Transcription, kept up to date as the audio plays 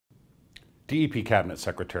DEP Cabinet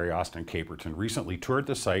Secretary Austin Caperton recently toured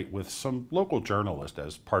the site with some local journalists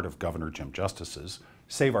as part of Governor Jim Justice's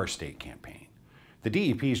Save Our State campaign. The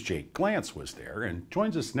DEP's Jake Glantz was there and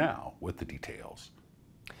joins us now with the details.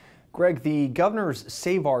 Greg, the governor's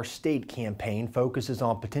Save Our State campaign focuses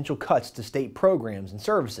on potential cuts to state programs and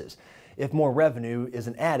services if more revenue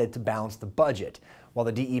isn't added to balance the budget. While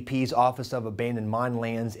the DEP's Office of Abandoned Mine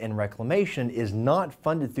Lands and Reclamation is not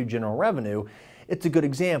funded through general revenue, it's a good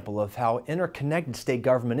example of how interconnected state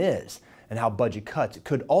government is and how budget cuts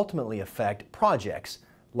could ultimately affect projects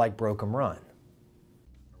like Brokum Run.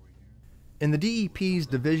 In the DEP's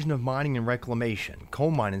Division of Mining and Reclamation,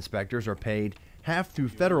 coal mine inspectors are paid half through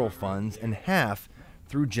federal funds and half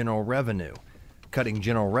through general revenue. Cutting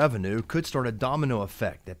general revenue could start a domino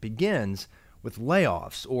effect that begins with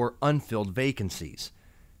layoffs or unfilled vacancies.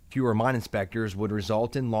 Fewer mine inspectors would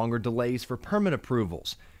result in longer delays for permit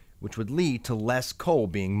approvals, which would lead to less coal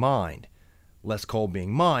being mined. Less coal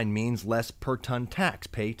being mined means less per-ton tax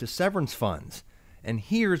paid to severance funds. And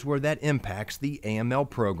here's where that impacts the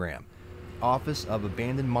AML program. The Office of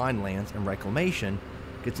Abandoned Mine Lands and Reclamation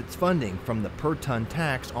gets its funding from the per-ton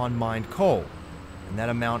tax on mined coal, and that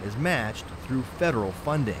amount is matched through federal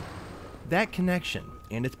funding. That connection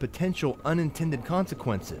and its potential unintended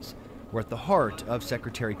consequences were at the heart of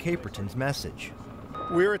Secretary Caperton's message.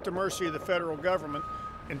 We're at the mercy of the federal government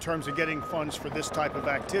in terms of getting funds for this type of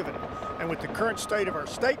activity. And with the current state of our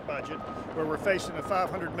state budget, where we're facing a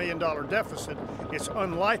 $500 million deficit, it's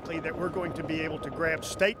unlikely that we're going to be able to grab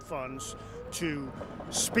state funds to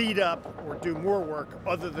speed up or do more work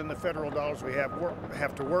other than the federal dollars we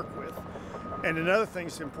have to work with. And another thing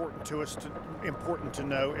that's important to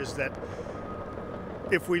know is that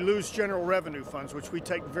if we lose general revenue funds, which we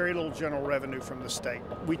take very little general revenue from the state,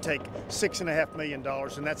 we take $6.5 million,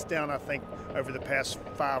 and that's down, I think, over the past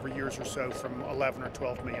 5 years or so from $11 or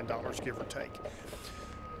 $12 million, give or take.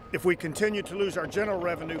 If we continue to lose our general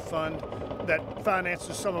revenue fund that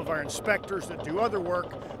finances some of our inspectors that do other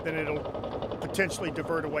work, then it'll potentially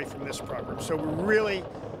divert away from this program. So we're really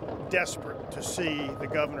desperate to see the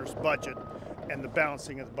governor's budget and the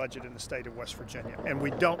balancing of the budget in the state of West Virginia. And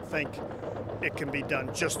we don't think it can be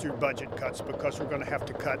done just through budget cuts, because we're going to have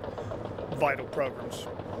to cut vital programs,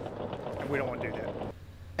 and we don't want to do that.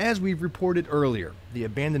 As we've reported earlier, the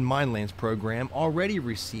Abandoned Mine Lands program already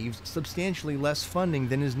receives substantially less funding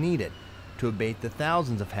than is needed to abate the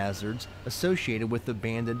thousands of hazards associated with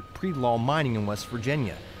abandoned pre-law mining in West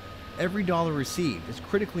Virginia. Every dollar received is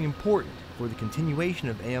critically important for the continuation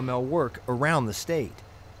of AML work around the state.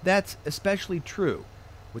 That's especially true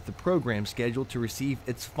with the program scheduled to receive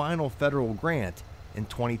its final federal grant in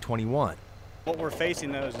 2021. What we're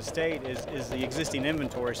facing, though, as a state is the existing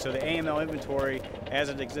inventory. So the AML inventory, as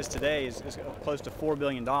it exists today, is close to $4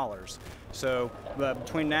 billion. So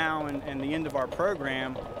between now and the end of our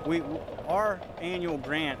program, our annual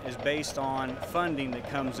grant is based on funding that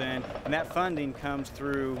comes in, and that funding comes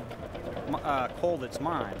through coal that's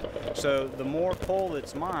mined. So the more coal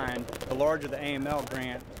that's mined, the larger the AML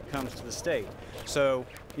grant comes to the state. So,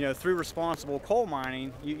 through responsible coal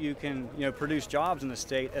mining, you can, produce jobs in the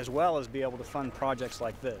state as well as be able to fund projects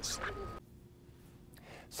like this.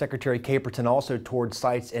 Secretary Caperton also toured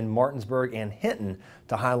sites in Martinsburg and Hinton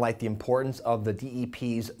to highlight the importance of the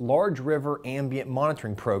DEP's Large River Ambient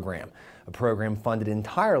Monitoring Program, a program funded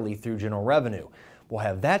entirely through general revenue. We'll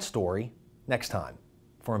have that story next time.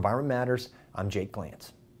 For Environment Matters, I'm Jake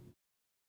Glantz.